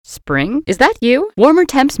spring? Is that you? Warmer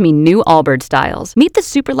temps mean new Allbirds styles. Meet the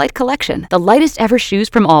Super Light Collection, the lightest ever shoes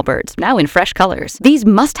from Allbirds, now in fresh colors. These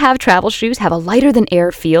must-have travel shoes have a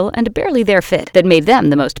lighter-than-air feel and a barely-there fit that made them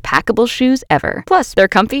the most packable shoes ever. Plus, they're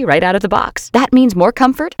comfy right out of the box. That means more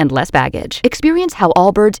comfort and less baggage. Experience how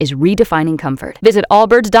Allbirds is redefining comfort. Visit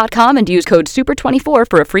allbirds.com and use code SUPER24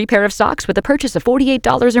 for a free pair of socks with a purchase of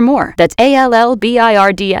 $48 or more. That's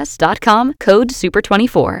ALLBIRDS.com, code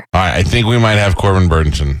SUPER24. All right, I think we might have Corbin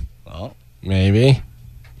Bernsen. Well, maybe.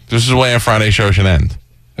 This is the way a Friday show should end.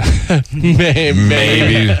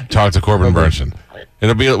 Maybe talk to Corbin Bernsen.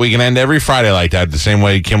 It'll be. We can end every Friday like that, the same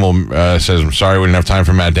way Kimmel says, "I'm sorry we didn't have time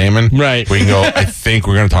for Matt Damon." Right. We can go. I think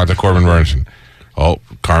we're going to talk to Corbin Bernsen. Oh,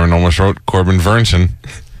 Carmen almost wrote Corbin Bernsen.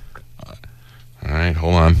 All right,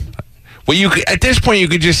 hold on. Well, you could, at this point, you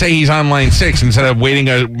could just say he's on line 6 instead of making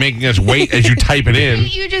us wait as you type it in.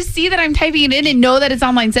 Didn't you just see that I'm typing it in and know that it's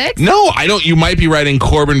on line 6? No, I don't. You might be writing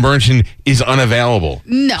Corbin Bernsen is unavailable.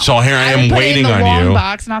 No. So here I am waiting on you. The long you.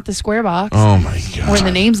 box, not the square box. Oh my God. Where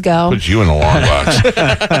the names go. Put you in the long box.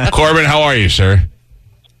 Corbin, how are you, sir?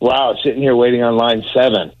 Wow, sitting here waiting on line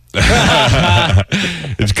 7.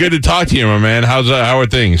 It's good to talk to you, my man. How are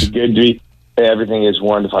things? Good to be. Everything is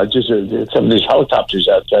wonderful. I just some of these helicopters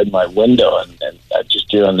outside my window, and I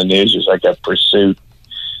just hear on the news it's like a pursuit.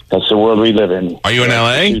 That's the world we live in. Are you in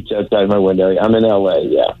LA? Pursuits outside my window. I'm in LA.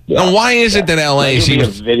 Yeah. Now, why is it that LA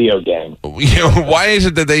seems a video game? Why is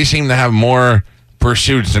it that they seem to have more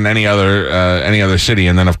pursuits than any other city,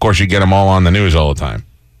 and then of course you get them all on the news all the time?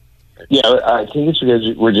 Yeah, I think it's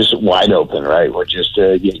because we're just wide open, right? We're just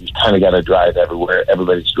you kind of got to drive everywhere.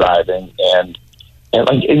 Everybody's driving, and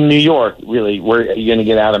like in New York, really, where are you going to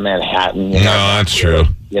get out of Manhattan? No, that's true.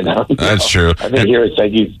 That's true. I think here it's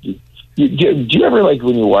like do you ever, like,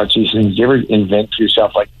 when you watch these things, do you ever invent for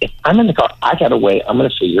yourself, like, if I'm in the car, I got to wait. I'm going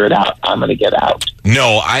to figure it out. I'm going to get out.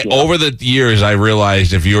 No, over the years, I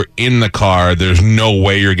realized if you're in the car, there's no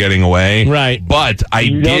way you're getting away. Right. But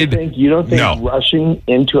You don't think rushing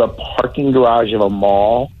into a parking garage of a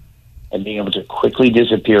mall and being able to quickly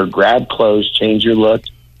disappear, grab clothes, change your look,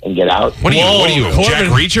 and get out? What are you, Jack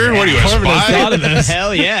Reacher? What are you, a Corbin has spy? thought of this.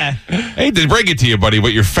 Hell yeah. I hate to break it to you, buddy,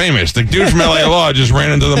 but you're famous. The dude from LA Law just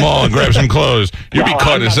ran into the mall and grabbed some clothes. You'll be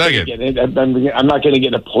caught in a second. I'm not going to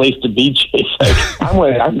get a place to be chased.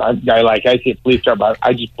 I'm not a guy like, I see a police car, but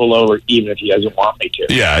I just pull over even if he doesn't want me to.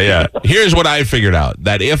 Yeah. Here's what I figured out.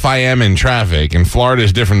 That if I am in traffic, and Florida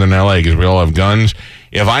is different than LA because we all have guns,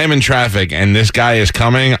 if I am in traffic and this guy is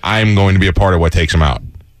coming, I'm going to be a part of what takes him out.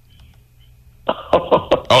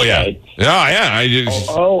 Oh, yeah. Yeah. You're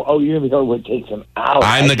going to be what takes him out.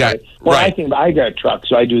 I'm the guy. Well, right. I think I got a truck,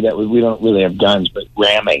 so I do that. We don't really have guns, but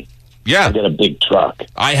ramming. Yeah. I got a big truck.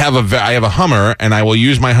 I have a Hummer, and I will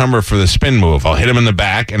use my Hummer for the spin move. I'll hit him in the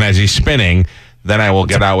back, and as he's spinning, then I will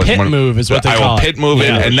get out with pit move is what they call it. I will pit move it,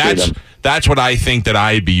 and that's what I think that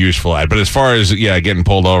I'd be useful at. But as far as getting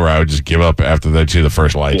pulled over, I would just give up after they see the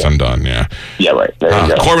first lights. I'm done. Yeah. Yeah, right. There you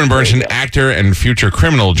go. Corbin Bernsen, actor and future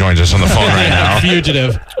criminal, joins us on the phone right now.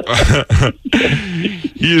 Fugitive.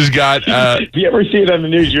 He's got. If you ever see it on the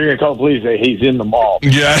news, you're going to call police and say he's in the mall.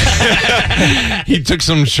 Yeah. He took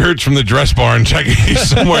some shirts from the dress bar and checked he's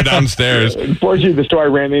somewhere downstairs. Unfortunately, the store I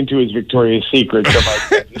ran into is Victoria's Secret, so my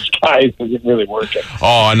disguise isn't really working.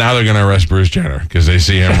 Oh, and now they're going to arrest Bruce Jenner because they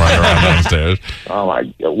see him running around downstairs. Oh, my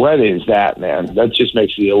God. What is that, man? That just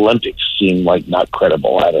makes the Olympics seem like not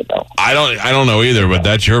credible. I don't know. I don't know either, but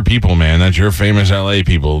that's your people, man. That's your famous LA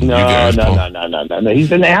people. No.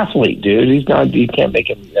 He's an athlete, dude. You can't make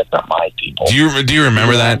him. That's not my people. Do you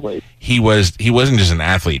remember that? He wasn't just an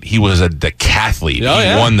athlete. He was a decathlete.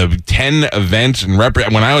 He won the 10 events and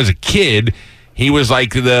when I was a kid, he was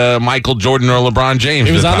like the Michael Jordan or LeBron James.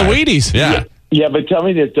 He was on the Wheaties. Yeah. Yeah, but tell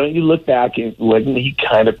me this. Don't you look back and wasn't he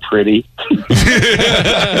kind of pretty?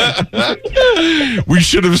 We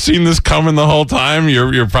should have seen this coming the whole time.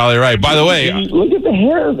 You're probably right. By the way, look at the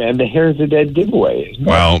hair, man. The hair is a dead giveaway.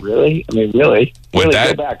 Well, really? I mean, really? With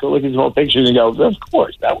that, go back, go look at his whole picture and go, of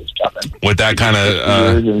course, that was coming. With that kind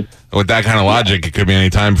of logic, it could be any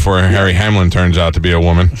time before Harry Hamlin turns out to be a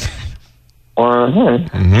woman.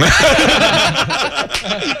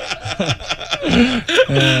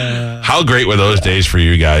 How great were those days for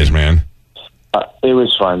you guys, man? It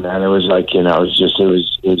was fun, man. It was like, it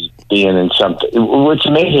was being in something. What's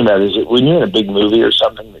amazing about it is that when you're in a big movie or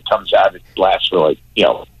something that comes out, it lasts for like,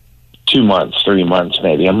 2 months, 3 months,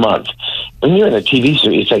 maybe a month. When you're in a TV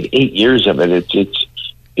series, it's like 8 years of it.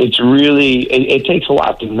 It's really, it takes a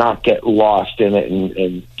lot to not get lost in it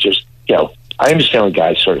and just, I understand when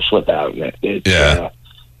guys sort of flip out.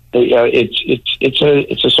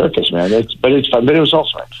 it's a circus, man. But it's fun. But it was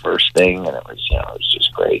also my first thing, and it was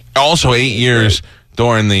just great. Also, 8 years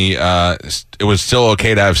during the it was still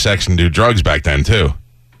okay to have sex and do drugs back then too.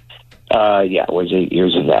 Yeah, it was 8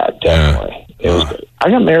 years of that, definitely. It was good. I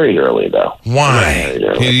got married early, though. Why?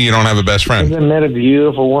 You don't have a best friend? Because I met a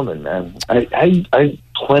beautiful woman, man. I had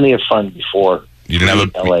plenty of fun before. You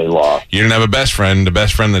didn't have a LA law. You didn't have a best friend. The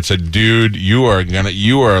best friend that said, "Dude, you are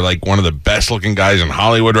like one of the best looking guys in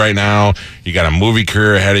Hollywood right now. You got a movie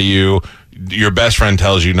career ahead of you." Your best friend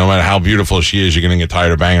tells you, no matter how beautiful she is, you're going to get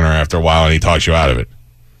tired of banging her after a while, and he talks you out of it.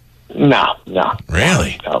 No.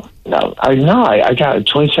 Really? No. I got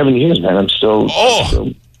 27 years, man. I'm still.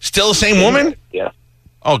 Still the same woman? Yeah.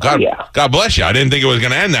 Oh God! Yeah. God bless you. I didn't think it was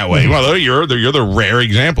going to end that way. Well, you're the rare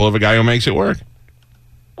example of a guy who makes it work.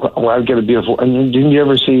 Well, I've got a beautiful. And didn't you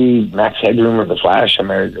ever see Max Headroom or The Flash? I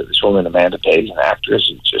married this woman, Amanda Page, an actress.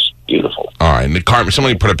 It's just beautiful. All right,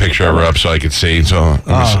 somebody put a picture of her up so I could see. So,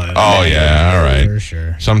 yeah, all right. For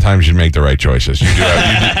sure. Sometimes you make the right choices.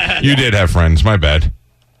 You did have friends. My bad.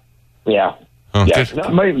 Yeah. Oh, yeah. good.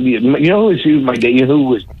 No, you know who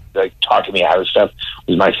was like talking me out of stuff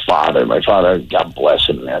was my father. My father, God bless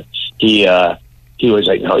him, man. He was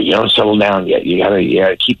like, no, you don't settle down yet. You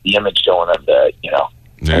gotta keep the image going of the, Yeah.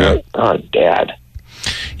 Like, oh, Dad.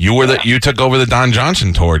 You took over the Don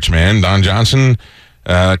Johnson torch, man. Don Johnson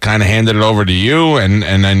kind of handed it over to you, and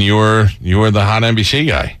then you were the hot NBC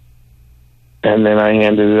guy. And then I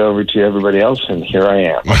handed it over to everybody else, and here I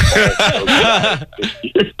am.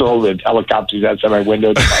 Stole the helicopters outside my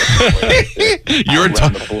window.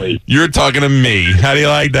 You're talking to me. How do you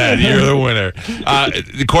like that? You're the winner.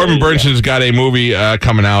 Corbin Bernsen's got a movie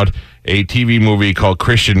coming out, a TV movie called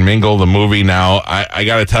Christian Mingle, the movie. Now, I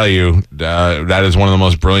got to tell you, that is one of the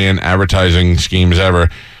most brilliant advertising schemes ever.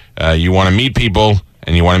 You want to meet people,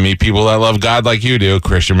 and you want to meet people that love God like you do.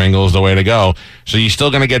 Christian Mingle is the way to go. So you're still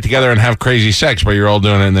going to get together and have crazy sex, but you're all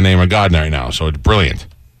doing it in the name of God right now. So it's brilliant.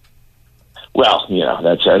 Well,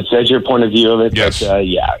 that's your point of view of it. Yes. But,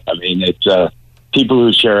 I mean, it's people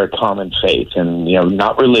who share a common faith, and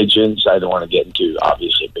not religions. I don't want to get into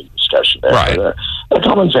obviously a big discussion there, right? But a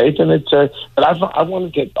common faith, and it's. But I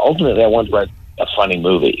wanted to ultimately I wanted to write a funny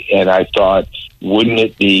movie, and I thought, wouldn't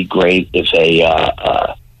it be great if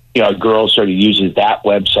a girl sort of uses that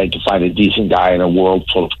website to find a decent guy in a world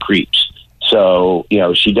full of creeps. So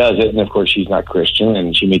she does it, and of course she's not Christian,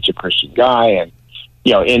 and she meets a Christian guy, and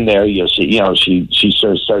in there you'll see, she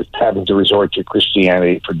sort of starts having to resort to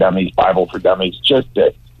Christianity for Dummies, Bible for Dummies, just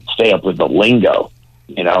to stay up with the lingo,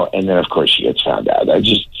 and then of course she gets found out. I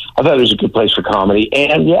thought it was a good place for comedy,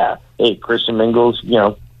 and Christian Mingles,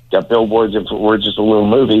 got billboards if we're just a little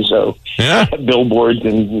movie, so billboards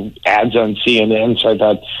and ads on CNN. So I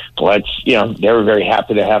thought, they were very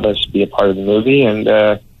happy to have us be a part of the movie, and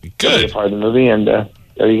good. Be a part of the movie, and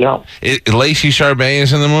there you go. Lacey Charbet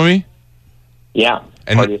is in the movie. Yeah,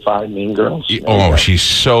 and Party of Five, Mean Girls. She's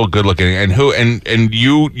so good looking. And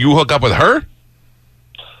you hook up with her?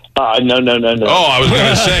 No. Oh, I was going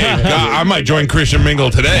to say, God, I might join Christian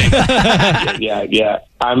Mingle today. Yeah.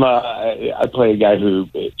 I play a guy who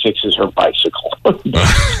fixes her bicycle.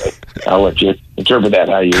 I'll let you interpret that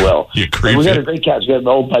how you will. You creep. We got a great cast. We got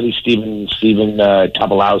my old buddy Stephen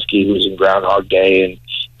Tobolowsky, who's in Groundhog Day, and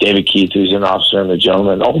David Keith, who's an Officer and a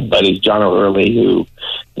Gentleman. Old buddies John O'Hurley, who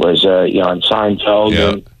was on Seinfeld,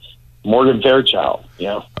 and Morgan Fairchild.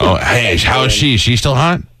 Oh, hey, how is she? Is she still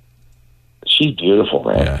hot? She's beautiful,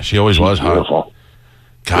 man. Yeah, she always was beautiful. Hot.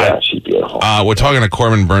 God. Yeah, she's beautiful. We're talking to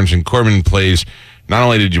Corbin Bernsen. Corbin plays, not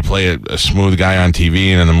only did you play a smooth guy on TV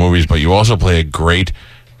and in the movies, but you also play a great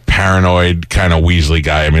paranoid kind of Weasley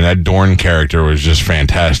guy. I mean, that Dorn character was just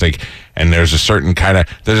fantastic. And there's a certain kind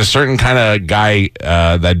of guy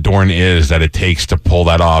that Dorn is that it takes to pull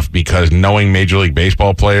that off, because knowing Major League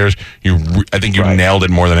Baseball players, I think you nailed it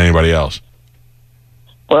more than anybody else.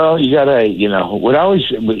 Well, you gotta, even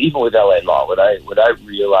with LA Law, what I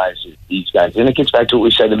realize is these guys, and it gets back to what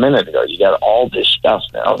we said a minute ago. You got all this stuff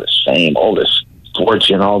now, this fame, all this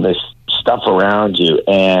fortune, all this stuff around you,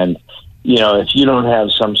 and if you don't have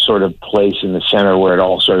some sort of place in the center where it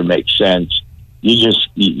all sort of makes sense, you just,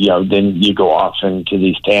 then you go off into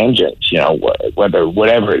these tangents,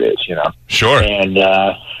 whatever it is, Sure.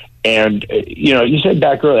 And you said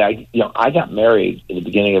back earlier, I got married at the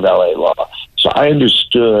beginning of LA Law, so I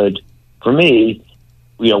understood, for me,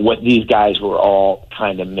 what these guys were all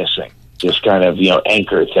kind of missing, this kind of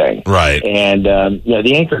anchor thing, right? And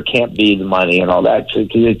the anchor can't be the money and all that,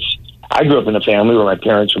 because I grew up in a family where my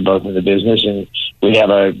parents were both in the business, and we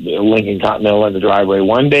have a Lincoln Continental in the driveway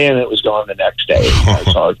one day, and it was gone the next day. I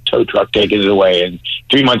saw a tow truck taking it away and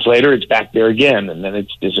 3 months later, it's back there again, and then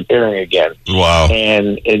it's disappearing again. Wow.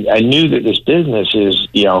 And I knew that this business is,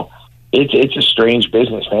 it's a strange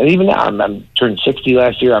business, man. Even now, I'm turned 60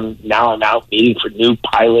 last year. I'm out meeting for new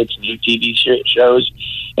pilots, new TV shows.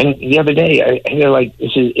 And the other day, they're like,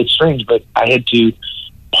 it's strange, but I had to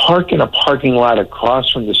park in a parking lot across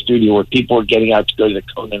from the studio where people were getting out to go to the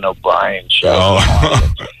Conan O'Brien show.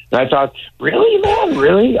 Oh. And I thought, really, man?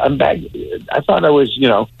 Really? I'm back. I thought I was,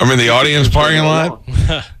 I'm in the audience parking lot?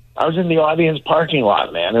 I was in the audience parking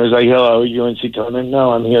lot, man. It was like, hello, UNC Conan?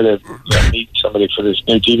 No, I'm here to meet somebody for this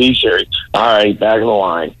new TV series. All right, back of the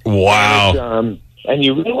line. Wow. And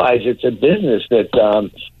you realize it's a business that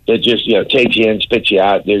just, takes you in, spits you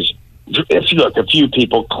out. A few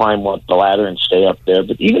people climb up the ladder and stay up there.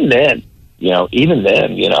 But even then, you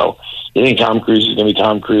think Tom Cruise is going to be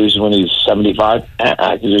Tom Cruise when he's 75?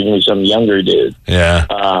 Because there's going to be some younger dude. Yeah.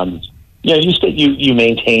 You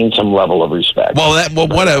maintain some level of respect. Well,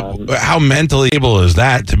 how mentally able is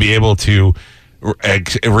that to be able to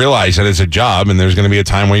realize that it's a job and there's going to be a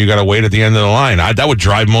time where you got to wait at the end of the line? That would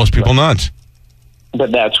drive most people nuts.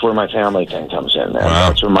 But that's where my family thing comes in, man. Wow.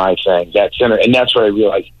 That's where my thing, and that's where I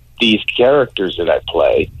realize these characters that I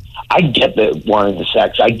play, I get the wanting the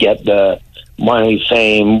sex, I get the money,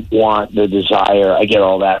 fame, want, the desire, I get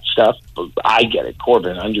all that stuff. I get it.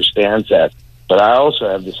 Corbin understands that. But I also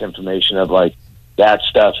have this information of like, that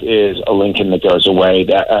stuff is a Lincoln that goes away.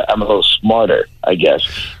 That I'm a little smarter, I guess.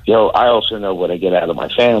 I also know what I get out of my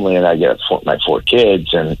family, and I get my 4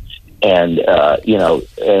 kids, and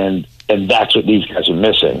that's what these guys are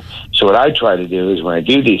missing. So what I try to do is when I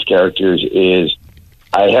do these characters is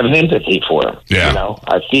I have an empathy for them. Yeah.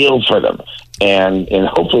 I feel for them. And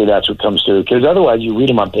hopefully that's what comes through. Because otherwise you read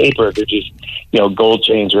them on paper, they're just, gold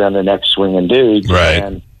chains around their neck swinging dudes. Right.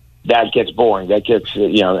 And that gets boring. That gets,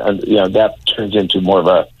 that turns into more of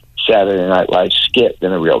a Saturday Night Live skit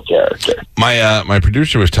than a real character. My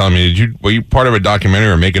producer was telling me, were you part of a documentary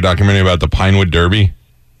or make a documentary about the Pinewood Derby?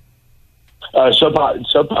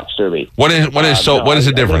 Soapbox Derby. What is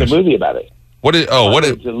the difference? I made a movie about it.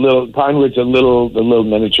 Pinewood's the little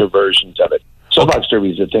miniature versions of it. Soapbox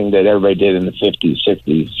Derby is the thing that everybody did in the 50s,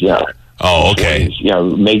 60s. Oh, okay.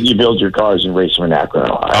 20s, you build your cars and race them in Akron,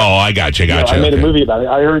 Ohio. Oh, I got you. I made a movie about it.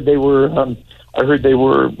 I heard they were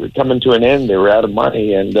coming to an end. They were out of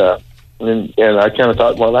money, and I kind of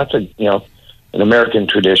thought, well, that's an American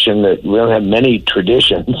tradition that we don't have many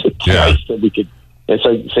traditions. It's nice that we could. It's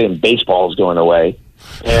like saying baseball is going away,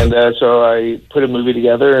 and so I put a movie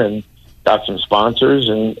together and got some sponsors,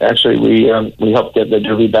 and actually we helped get the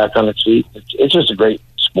Derby back on its feet. It's just a great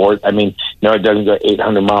sport. I mean, it doesn't go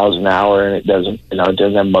 800 miles an hour, and it doesn't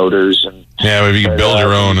have motors. And maybe you can build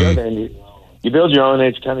your own. You build your own.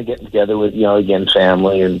 And it's kind of getting together with again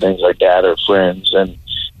family and things like that, or friends, and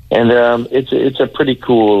it's a pretty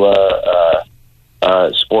cool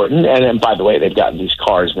sport. And by the way, they've gotten these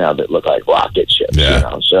cars now that look like rocket ships.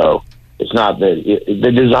 Yeah. So it's not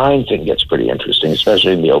the design thing gets pretty interesting,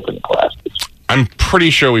 especially in the open classes. I'm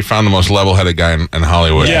pretty sure we found the most level-headed guy in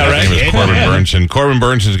Hollywood. Yeah, His right. name is Corbin Bernsen. Corbin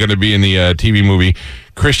Bernsen is going to be in the TV movie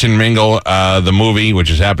Christian Mingle, the movie, which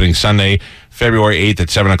is happening Sunday, February 8th at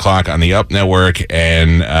 7 o'clock on the Up Network.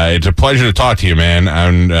 And it's a pleasure to talk to you, man.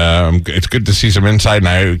 And it's good to see some insight, and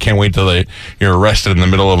I can't wait till you're arrested in the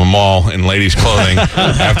middle of a mall in ladies' clothing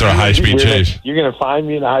after a high-speed chase. You're going to find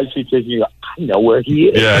me in a high-speed chase, and you go, I know where he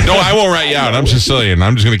is. Yeah, no, I won't rat you out. I'm Sicilian.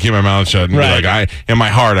 I'm just going to keep my mouth shut and be like, in my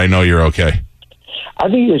heart, I know you're okay. I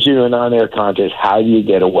think you should do an on-air contest. How do you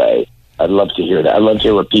get away? I'd love to hear that. I'd love to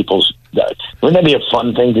hear what people's. Wouldn't that be a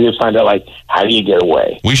fun thing to just find out? Like, how do you get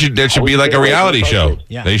away? That should be like a reality show.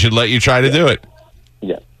 Yeah. They should let you try to do it.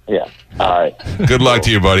 Yeah. All right. Good luck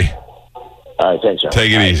to you, buddy. All right. Thanks, John.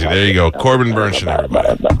 Take it easy. There you go, Corbin Bernsen, everybody.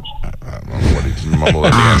 I don't know what he's mumbled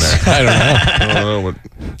at the end there. I don't know.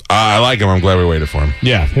 I like him. I'm glad we waited for him.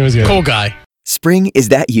 Yeah, he was good. Cool guy. Spring, is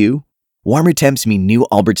that you? Warmer temps mean new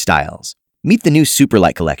Allbirds styles. Meet the new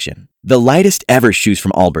Superlight collection, the lightest ever shoes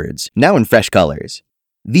from Allbirds, now in fresh colors.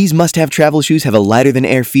 These must-have travel shoes have a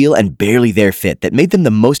lighter-than-air feel and barely there fit that made them the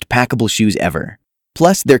most packable shoes ever.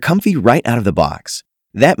 Plus, they're comfy right out of the box.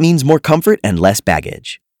 That means more comfort and less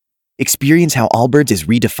baggage. Experience how Allbirds is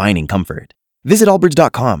redefining comfort. Visit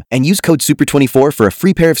allbirds.com and use code SUPER24 for a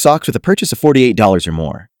free pair of socks with a purchase of $48 or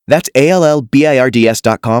more. That's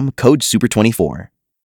ALLBIRDS.com, code SUPER24.